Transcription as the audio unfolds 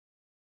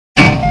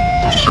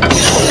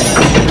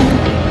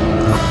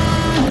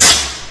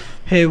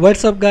Hey,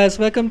 what's up guys,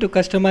 welcome to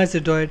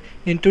Customizethedroid.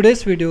 In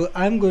today's video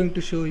I'm going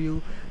to show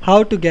you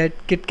how to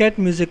get Kitkat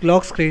music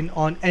lock screen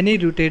on any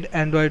rooted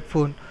Android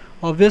phone.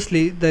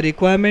 Obviously the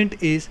requirement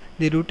is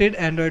the rooted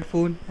Android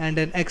phone and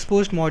an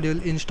Xposed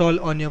module installed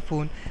on your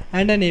phone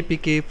and an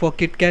APK for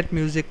Kitkat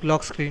music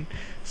lock screen.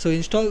 So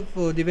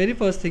for the very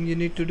first thing you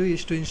need to do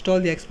is to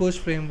install the Xposed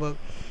framework.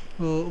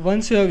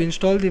 Once you have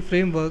installed the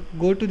framework,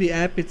 go to the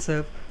app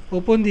itself,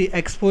 open the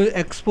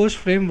Xposed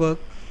framework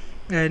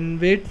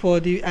and wait for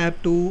the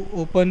app to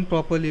open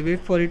properly, wait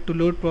for it to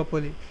load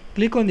properly.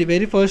 Click on the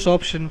very first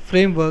option,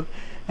 framework,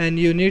 and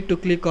you need to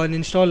click on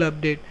install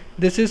update.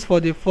 This is for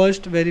the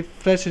first very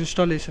fresh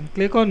installation.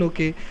 Click on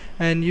OK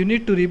and you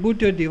need to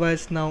reboot your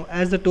device now,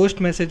 as the toast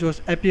message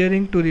was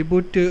appearing to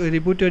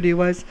reboot your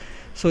device.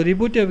 So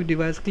reboot your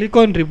device, click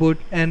on reboot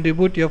and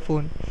reboot your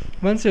phone.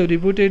 Once you have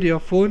rebooted your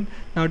phone,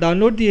 now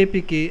download the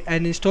APK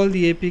and install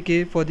the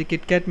APK for the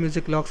Kitkat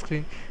music lock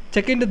screen.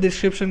 Check in the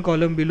description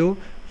column below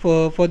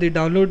for the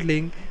download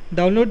link.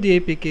 Download the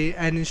APK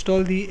and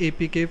install the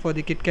APK for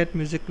the Kitkat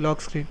music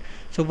lock screen.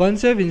 So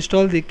once you have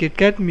installed the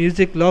Kitkat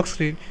music lock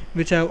screen,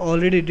 which I have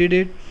already did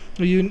it,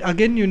 you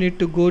need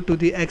to go to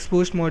the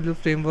Xposed module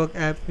framework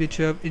app which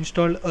you have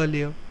installed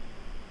earlier.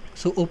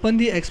 So open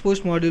the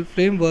Xposed module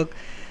framework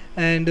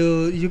and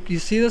you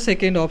see the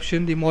second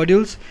option, the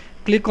modules.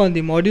 Click on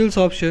the modules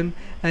option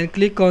and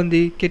click on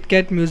the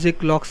Kitkat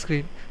music lock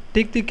screen.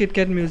 Take the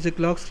Kitkat music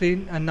lock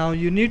screen and now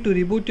you need to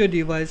reboot your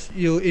device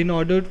in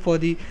order for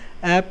the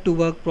app to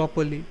work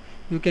properly.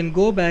 You can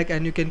go back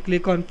and you can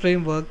click on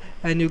framework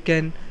and you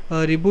can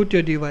reboot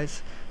your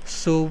device.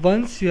 So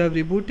once you have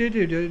rebooted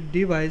your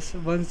device,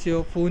 once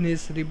your phone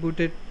is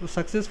rebooted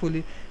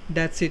successfully,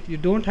 that's it. You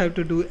don't have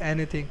to do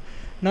anything.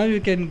 Now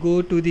you can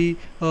go to the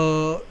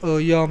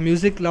your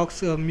music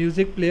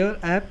player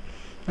app,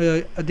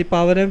 the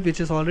power amp, which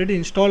is already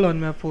installed on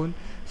my phone.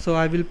 So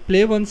I will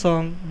play one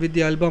song with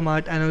the album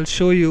art and I will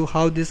show you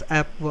how this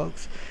app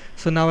works.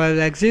 So now I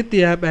will exit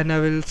the app and I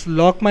will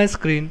lock my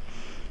screen.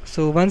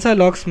 So once I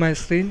lock my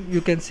screen, you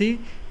can see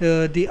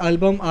the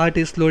album art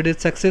is loaded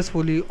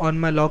successfully on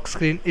my lock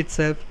screen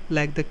itself,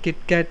 like the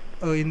Kitkat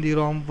in the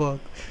ROM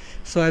work.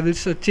 So I will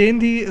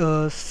change the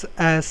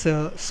as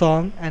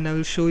song and I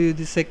will show you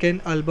the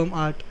second album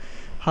art,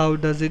 how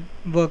does it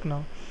work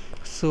now.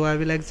 So I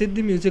will exit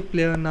the music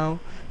player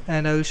now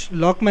and I will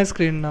lock my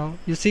screen now.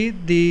 You see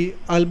the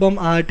album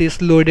art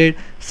is loaded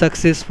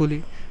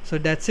successfully. So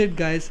that's it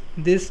guys.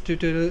 This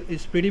tutorial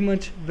is pretty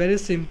much very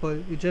simple.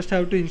 You just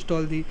have to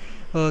install the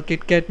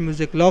Kitkat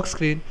music lock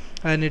screen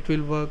and it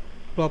will work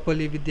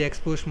properly with the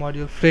Xposed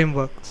module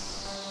framework.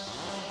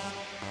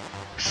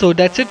 So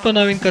that's it for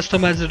now in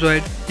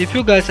Customizethedroid. If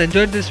you guys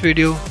enjoyed this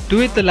video, do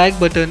hit the like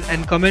button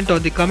and comment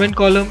on the comment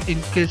column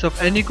in case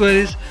of any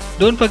queries.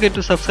 Don't forget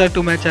to subscribe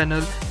to my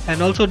channel and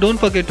also don't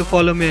forget to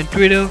follow me on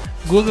Twitter,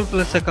 Google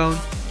Plus account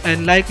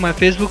and like my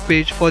Facebook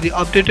page for the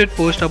updated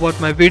post about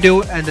my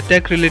video and the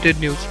tech related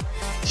news.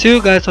 See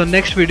you guys on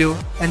next video.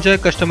 Enjoy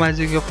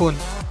customizing your phone.